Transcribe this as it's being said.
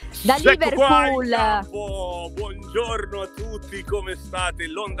Da Ecco qua in Liverpool. campo, buongiorno a tutti, come state?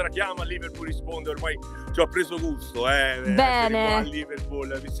 Londra chiama, Liverpool risponde, ormai ci ho preso gusto, essere qua a Bene.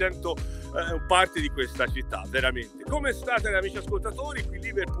 Liverpool, mi sento parte di questa città, veramente. Come state, amici ascoltatori? Qui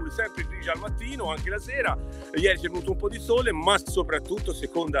Liverpool sempre grigia al mattino, anche la sera, ieri c'è venuto un po' di sole, ma soprattutto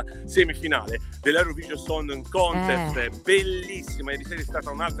seconda semifinale dell'Eurovision Song Contest, bellissima, ieri sera è stata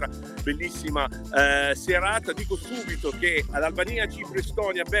un'altra bellissima serata. Dico subito che all'Albania, Cipro,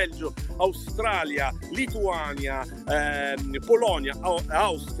 Estonia, Belgio, Australia, Lituania, Polonia,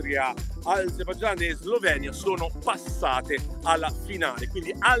 Austria, Azerbaijan e Slovenia sono passate alla finale,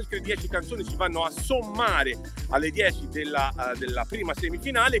 quindi altre 10 canzoni si vanno a sommare alle 10 della prima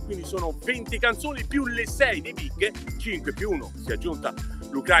semifinale, quindi sono 20 canzoni più le 6 dei big, 5 più 1 si è aggiunta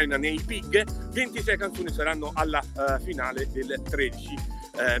l'Ucraina nei big, 26 canzoni saranno alla finale del 13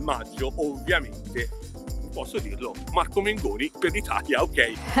 maggio, ovviamente. Posso dirlo, Marco Mengoni per l'Italia,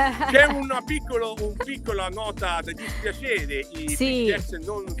 ok. C'è una piccola nota da dispiacere, i BTS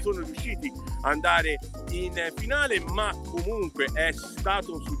non sono riusciti ad andare in finale, ma comunque è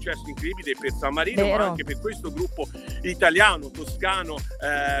stato un successo incredibile per San Marino, ma anche per questo gruppo italiano, toscano,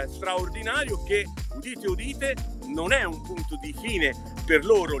 straordinario, che udite, non è un punto di fine per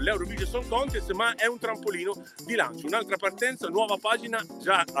loro l'Eurovision Song Contest, ma è un trampolino di lancio, un'altra partenza, nuova pagina.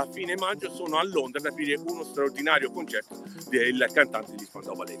 Già a fine maggio sono a Londra ad aprire uno straordinario concerto del cantante di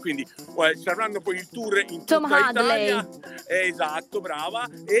Spandau Ballet, quindi saranno poi il tour in tutta Italia, esatto, brava,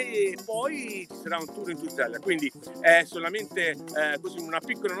 e poi ci sarà un tour in tutta Italia, quindi è solamente così una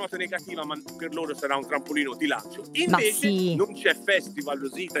piccola nota negativa, ma per loro sarà un trampolino di lancio. Invece non c'è festival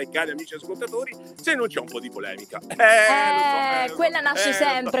così, tra i cari amici ascoltatori, se non c'è un po' di polemica. Quella nasce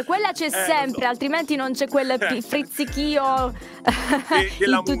sempre, quella c'è sempre, altrimenti non c'è quel frizzichio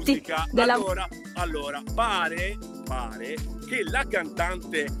della musica. Allora pare che la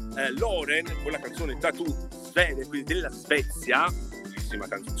cantante Loren, con la canzone Tattoo, quindi della Svezia, bellissima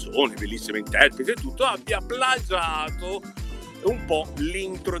canzone, bellissima interprete e tutto, abbia plagiato un po'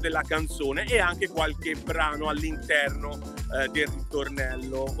 l'intro della canzone e anche qualche brano all'interno del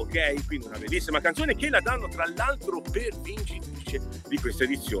ritornello, ok? Quindi una bellissima canzone che la danno tra l'altro per vincitrice di questa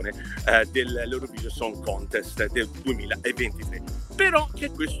edizione dell'Eurovision Song Contest del 2023. Però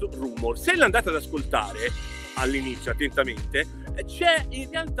c'è questo rumor, se l'andate ad ascoltare all'inizio attentamente, c'è in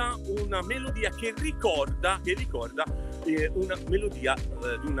realtà una melodia che ricorda una melodia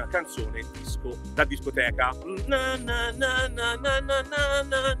di una canzone da discoteca.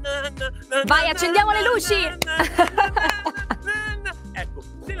 Vai, accendiamo le luci. Ecco,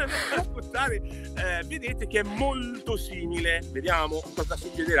 se la andate ad ascoltare vedete che è molto simile. Vediamo cosa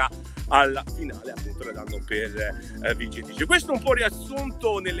succederà alla finale, appunto la danno per vincitrice. Questo è un po'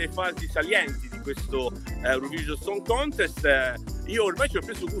 riassunto nelle fasi salienti di questo Eurovision Song Contest. Io ormai ci ho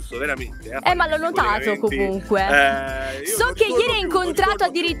preso gusto veramente. Ma l'ho notato comunque. So che ieri hai incontrato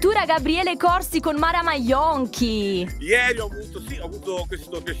addirittura Gabriele Corsi con Mara Maionchi. Ieri ho avuto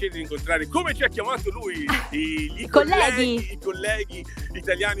questo piacere di incontrare, come ci ha chiamato lui, i colleghi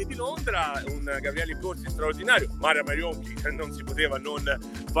italiani di Londra, un Gabriele Corsi straordinario. Mara Maionchi, non si poteva non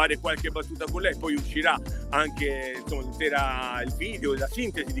fare qualche battuta con lei, poi uscirà anche il video e la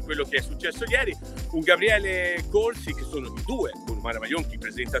sintesi di quello che è successo ieri. Un Gabriele Corsi, che sono i due con Mara Maionchi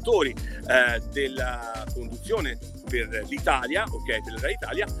presentatori della conduzione per l'Italia, ok, per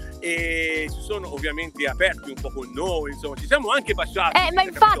l'Italia, e si sono ovviamente aperti un po' con noi, insomma ci siamo anche baciati. Ma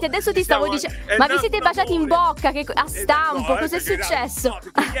infatti adesso ti stavo dicendo, ma vi siete baciati in bocca, che a stampo, cosa è successo? No,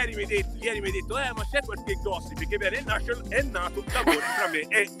 perché ieri mi hai detto, ma c'è qualche gossip, perché è nato l'amore tra me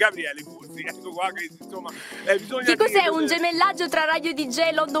e Gabriele Corsi. Ecco qua che insomma bisogna che cos'è, dirlo, un gemellaggio tra Radio DJ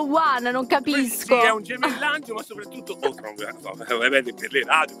e London One? Non capisco. Sì, è un gemellaggio, ma soprattutto per le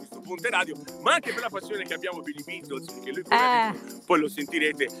radio, questo punto è radio, ma anche per la passione che abbiamo per i Beatles, perché lui poi lo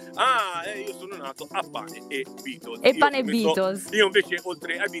sentirete. Io sono nato a pane e Beatles. E pane e Beatles. Io invece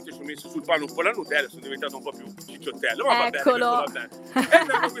oltre ai Beatles ci ho messo sul pane un po' la Nutella, sono diventato un po' più cicciottello, ma eccolo. Va bene. È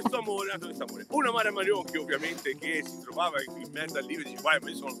nato questo amore. Una Mara Maionchi ovviamente che si trovava in mezzo al libro, dice, ma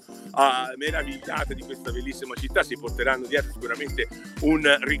io sono meravigliata di questa bellissima città, si porteranno dietro sicuramente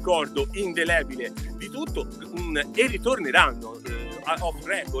un ricordo indelebile di tutto e ritorneranno off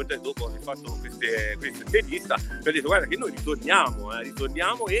record dopo aver fatto questa intervista. Mi ha detto, guarda che noi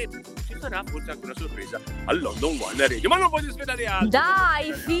ritorniamo e ci sarà forse anche una sorpresa al London One Radio. Ma non voglio svelare altro.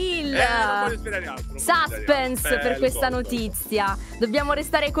 Dai, Phil! Non voglio svelare altro. Suspense per questa notizia. Dobbiamo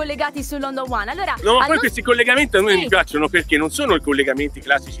restare collegati su London One. Allora, no, ma poi questi collegamenti a noi mi piacciono perché non sono i collegamenti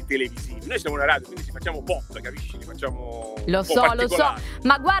classici televisivi. Noi siamo una radio, quindi ci facciamo pop, capisci? Li facciamo lo so.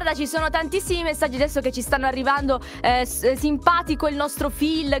 Ma guarda, ci sono tantissimi messaggi adesso che ci stanno arrivando. Simpatico il nostro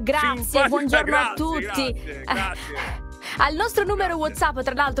Phil, grazie, buongiorno a tutti. Grazie. Al nostro numero WhatsApp,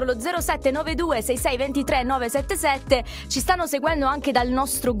 tra l'altro lo 0792 6623 977, ci stanno seguendo anche dal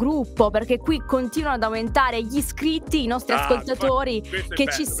nostro gruppo, perché qui continuano ad aumentare gli iscritti, i nostri ascoltatori che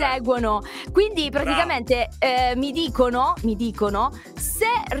ci seguono. Quindi praticamente mi dicono se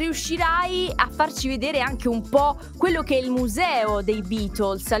riuscirai a farci vedere anche un po' quello che è il museo dei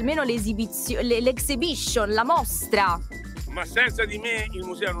Beatles, almeno l'exhibition, la mostra. Ma senza di me il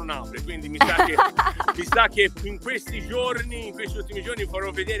museo non apre, quindi mi sa che in questi ultimi giorni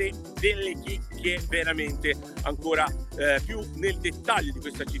farò vedere delle chicche veramente ancora più nel dettaglio di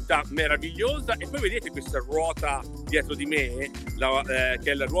questa città meravigliosa. E poi vedete questa ruota dietro di me,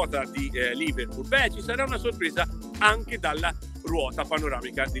 che è la ruota di Liverpool. Ci sarà una sorpresa anche dalla ruota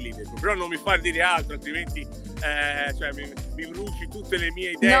panoramica di Liverpool, però non mi far dire altro, altrimenti mi bruci tutte le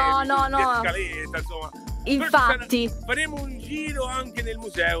mie idee. No. Scaletta, insomma. Infatti faremo un giro anche nel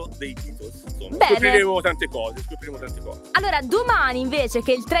museo dei Beatles, insomma. Bene. Scopriremo tante cose. Allora, domani invece,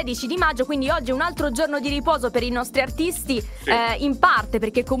 che è il 13 di maggio, quindi oggi è un altro giorno di riposo per i nostri artisti, in parte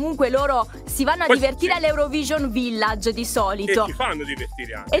perché comunque loro si vanno a divertire all'Eurovision Village di solito, e ci fanno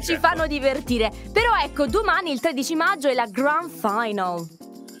divertire anche, ci fanno divertire. Però ecco, domani il 13 maggio è la Grand Final,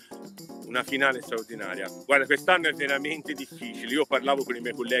 una finale straordinaria. Guarda, quest'anno è veramente difficile. Io parlavo con i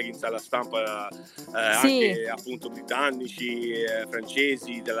miei colleghi in sala stampa, anche appunto britannici,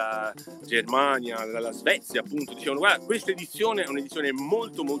 francesi, della Germania, dalla Svezia, appunto, dicevano: guarda, questa edizione è un'edizione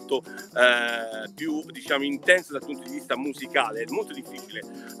molto molto più, diciamo, intensa dal punto di vista musicale. È molto difficile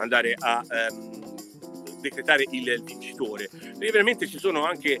andare a decretare il vincitore, perché veramente ci sono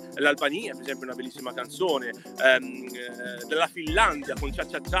anche l'Albania, per esempio, una bellissima canzone, della Finlandia con Cia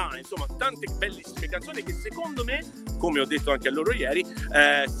Cia Cia, insomma tante bellissime canzoni che secondo me, come ho detto anche a loro ieri,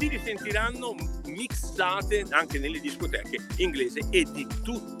 si risentiranno mixate anche nelle discoteche inglesi e di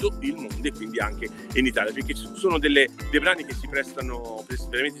tutto il mondo, e quindi anche in Italia, perché ci sono dei brani che veramente si prestano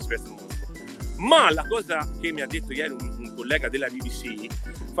molto. Ma la cosa che mi ha detto ieri un collega della BBC,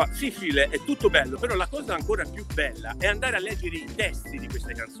 sì Phil, è tutto bello, però la cosa ancora più bella è andare a leggere i testi di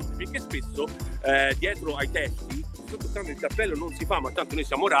queste canzoni, perché spesso dietro ai testi, sto toccando il cappello, non si fa, ma tanto noi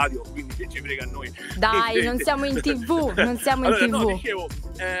siamo radio, quindi che ci frega a noi. Dai, non siamo in TV, No,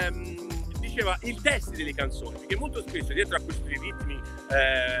 diceva il testo delle canzoni, perché molto spesso dietro a questi ritmi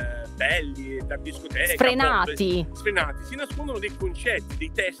belli da discoteca sfrenati si nascondono dei concetti,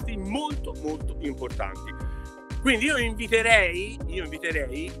 dei testi molto molto importanti. Quindi io inviterei, per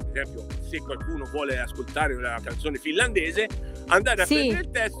esempio, se qualcuno vuole ascoltare una canzone finlandese, andare a prendere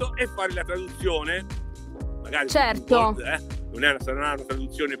il testo e fare la traduzione, magari certo. Sarà una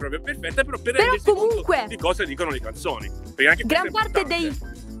traduzione proprio perfetta, però rendersi comunque conto di cosa dicono le canzoni, perché anche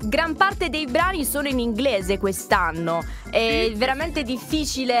gran parte dei brani sono in inglese quest'anno. È veramente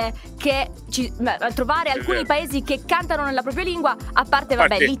difficile trovare alcuni paesi che cantano nella propria lingua, a parte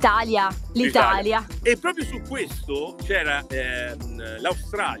l'Italia. E proprio su questo c'era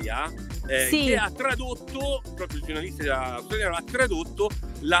l'Australia, che ha tradotto, proprio il giornalista australiano ha tradotto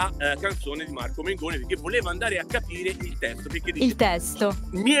la canzone di Marco Mengoni, perché voleva andare a capire il testo, perché dice, il testo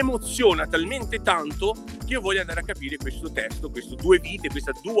mi emoziona talmente tanto che io voglio andare a capire questo testo, queste due vite,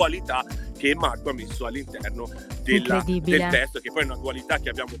 questa dualità che Marco ha messo all'interno del testo, che poi è una dualità che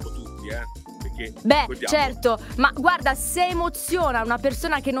abbiamo un po' tutti, certo, ma guarda, se emoziona una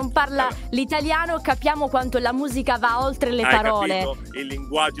persona che non parla l'italiano, capiamo quanto la musica va oltre le parole. Capito? Il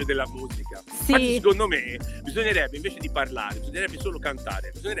linguaggio della musica. Infatti, secondo me bisognerebbe, invece di parlare, bisognerebbe solo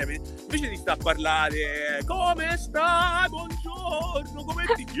cantare. Bisognerebbe, invece di stare a parlare come stai, buongiorno, come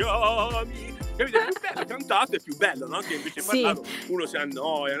ti chiami, capito? È più bello cantato, è più bello, no? Che invece parlato uno si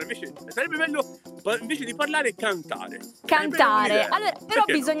annoia. Invece sarebbe bello, invece di parlare, cantare. Allora, però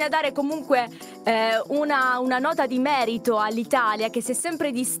bisogna dare comunque una nota di merito all'Italia, che si è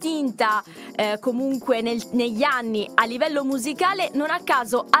sempre distinta comunque negli anni a livello musicale. Non a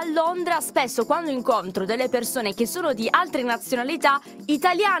caso a Londra spesso, quando incontro delle persone che sono di altre nazionalità,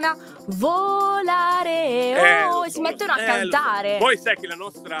 italiana, volare, si mettono a cantare. Poi sai che la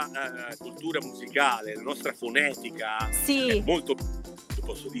nostra cultura musicale, la nostra fonetica è molto,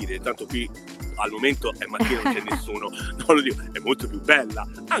 posso dire, tanto qui al momento è mattina, non c'è nessuno, non lo dico, è molto più bella,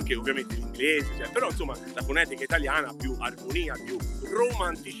 anche ovviamente l'inglese, però insomma la fonetica italiana ha più armonia, più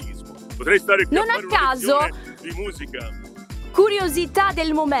romanticismo. Potrei stare qui Non a a fare una caso, lezione di musica. curiosità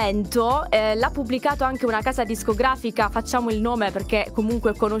del momento, l'ha pubblicato anche una casa discografica, facciamo il nome perché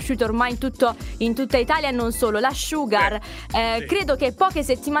comunque è conosciuto ormai in tutta Italia e non solo, la Sugar. Sì. Credo che poche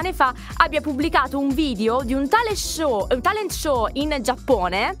settimane fa abbia pubblicato un video di un talent show in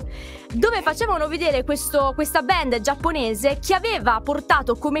Giappone, dove facevano vedere questa band giapponese che aveva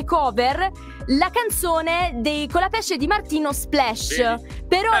portato come cover la canzone dei Colapesce di Martino, Splash,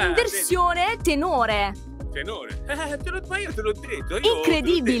 però in versione tenore. Ma io te l'ho detto.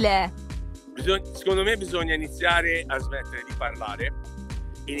 Incredibile. Secondo me bisogna iniziare a smettere di parlare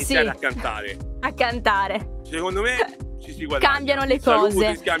e iniziare a cantare. A cantare. Secondo me ci si guadagna. Cambiano le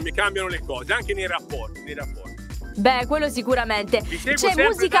cose. Cambiano le cose, anche nei rapporti. Beh, quello sicuramente. C'è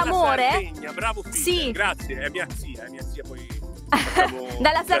musica amore? Sardegna, bravo Phil. Sì. Grazie, è mia zia poi.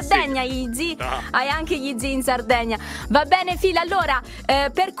 Dalla Sardegna hai anche gli zii in Sardegna. Va bene Phil, allora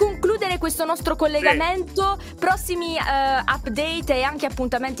per concludere questo nostro collegamento, prossimi update e anche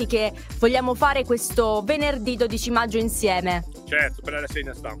appuntamenti che vogliamo fare questo venerdì 12 maggio insieme. Certo, per la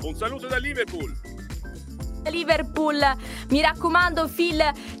rassegna stampa. Un saluto da Liverpool. Mi raccomando Phil,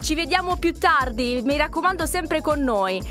 ci vediamo più tardi, mi raccomando sempre con noi.